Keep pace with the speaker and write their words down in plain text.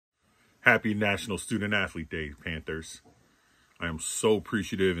Happy National Student Athlete Day, Panthers. I am so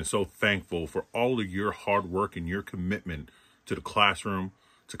appreciative and so thankful for all of your hard work and your commitment to the classroom,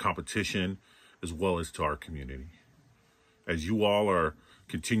 to competition, as well as to our community. As you all are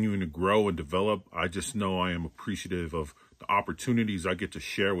continuing to grow and develop, I just know I am appreciative of the opportunities I get to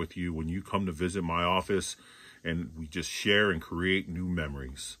share with you when you come to visit my office and we just share and create new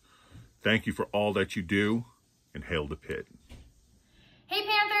memories. Thank you for all that you do, and hail to Pitt. Hey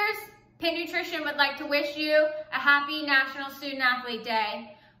Panthers! Pitt Nutrition would like to wish you a happy National Student Athlete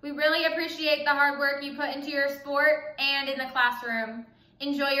Day. We really appreciate the hard work you put into your sport and in the classroom.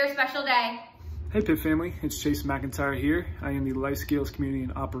 Enjoy your special day. Hey Pitt family, it's Chase McIntyre here. I am the Life Skills Community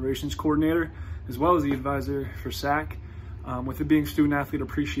and Operations Coordinator, as well as the advisor for SAC. With it being Student Athlete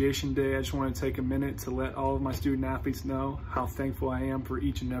Appreciation Day, I just want to take a minute to let all of my student athletes know how thankful I am for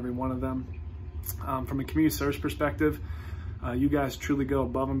each and every one of them. From a community service perspective, you guys truly go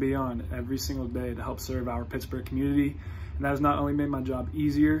above and beyond every single day to help serve our Pittsburgh community. And that has not only made my job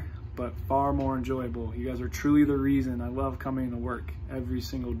easier, but far more enjoyable. You guys are truly the reason I love coming to work every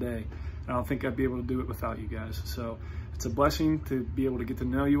single day. And I don't think I'd be able to do it without you guys. So it's a blessing to be able to get to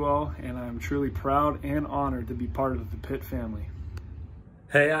know you all, and I'm truly proud and honored to be part of the Pitt family.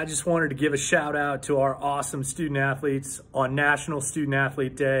 Hey, I just wanted to give a shout out to our awesome student athletes on National Student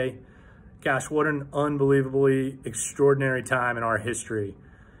Athlete Day. Gosh, what an unbelievably extraordinary time in our history.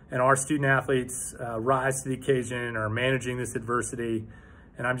 And our student athletes rise to the occasion and are managing this adversity.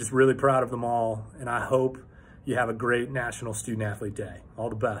 And I'm just really proud of them all. And I hope you have a great National Student Athlete Day. All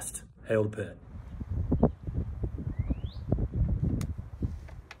the best. Hail to Pitt.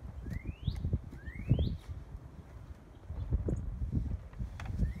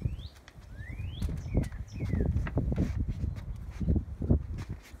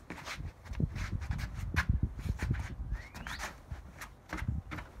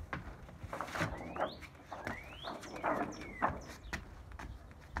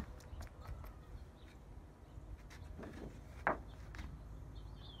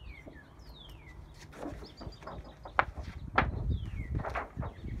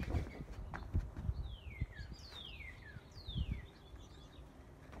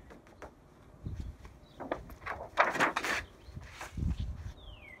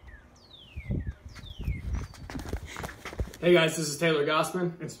 Hey guys, this is Taylor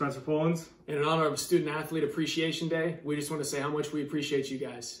Gossman And Spencer Pollins. and in honor of Student Athlete Appreciation Day, we just want to say how much we appreciate you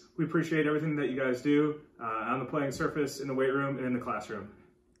guys. We appreciate everything that you guys do on the playing surface, in the weight room, and in the classroom.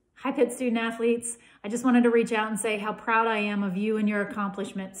 Hi Pitt student athletes. I just wanted to reach out and say how proud I am of you and your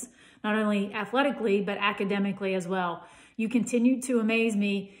accomplishments, not only athletically, but academically as well. You continue to amaze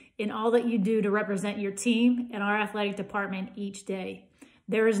me in all that you do to represent your team and our athletic department each day.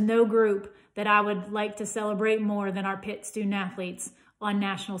 There is no group that I would like to celebrate more than our Pitt student athletes on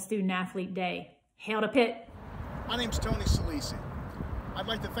National Student Athlete Day. Hail to Pitt. My name's Tony Salisi. I'd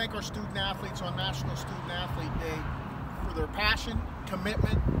like to thank our student athletes on National Student Athlete Day for their passion,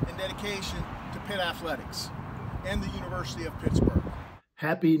 commitment, and dedication to Pitt athletics and the University of Pittsburgh.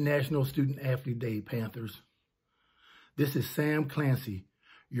 Happy National Student Athlete Day, Panthers. This is Sam Clancy,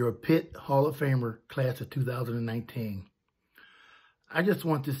 your Pitt Hall of Famer class of 2019. I just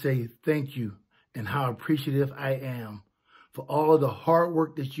want to say thank you and how appreciative I am for all of the hard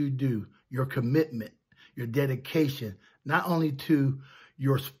work that you do, your commitment, your dedication, not only to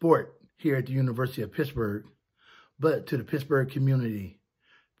your sport here at the University of Pittsburgh, but to the Pittsburgh community.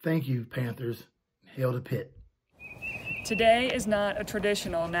 Thank you, Panthers. Hail to Pitt. Today is not a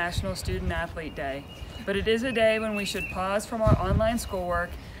traditional National Student Athlete Day, but it is a day when we should pause from our online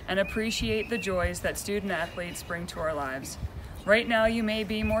schoolwork and appreciate the joys that student athletes bring to our lives. Right now, you may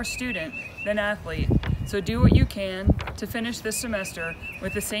be more student than athlete, so do what you can to finish this semester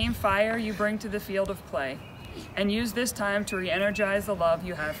with the same fire you bring to the field of play, and use this time to re-energize the love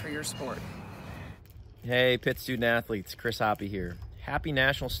you have for your sport. Hey, Pitt student athletes, Chris Hoppy here. Happy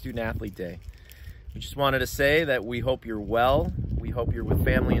National Student Athlete Day. We just wanted to say that we hope you're well, we hope you're with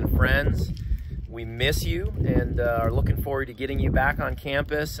family and friends. We miss you and are looking forward to getting you back on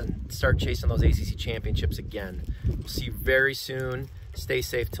campus and start chasing those ACC championships again. We'll see you very soon. Stay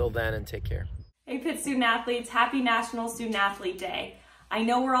safe till then and take care. Hey Pitt student athletes, happy National Student Athlete Day. I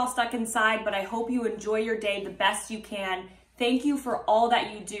know we're all stuck inside, but I hope you enjoy your day the best you can. Thank you for all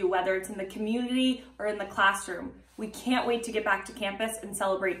that you do, whether it's in the community or in the classroom. We can't wait to get back to campus and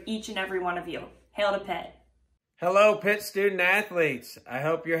celebrate each and every one of you. Hail to Pitt. Hello, Pitt student athletes. I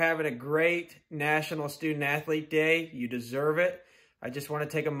hope you're having a great National Student Athlete Day. You deserve it. I just want to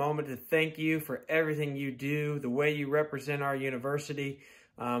take a moment to thank you for everything you do, the way you represent our university,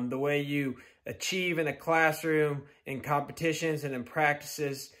 the way you achieve in a classroom, in competitions, and in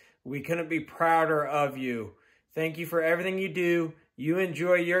practices. We couldn't be prouder of you. Thank you for everything you do. You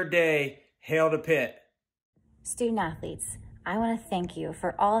enjoy your day. Hail to Pitt. Student athletes, I want to thank you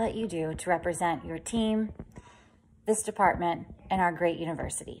for all that you do to represent your team, this department, and our great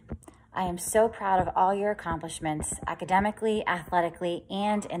university. I am so proud of all your accomplishments, academically, athletically,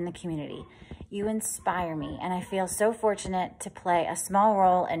 and in the community. You inspire me, and I feel so fortunate to play a small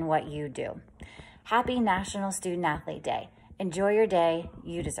role in what you do. Happy National Student Athlete Day. Enjoy your day.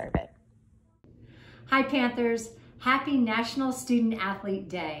 You deserve it. Hi, Panthers. Happy National Student Athlete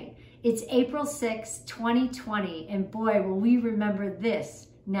Day. It's April 6, 2020, and boy, will we remember this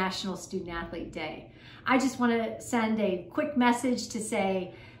National Student Athlete Day. I just want to send a quick message to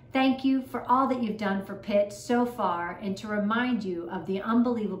say thank you for all that you've done for Pitt so far, and to remind you of the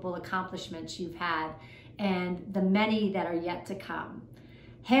unbelievable accomplishments you've had and the many that are yet to come.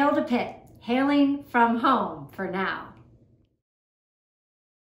 Hail to Pitt, hailing from home for now.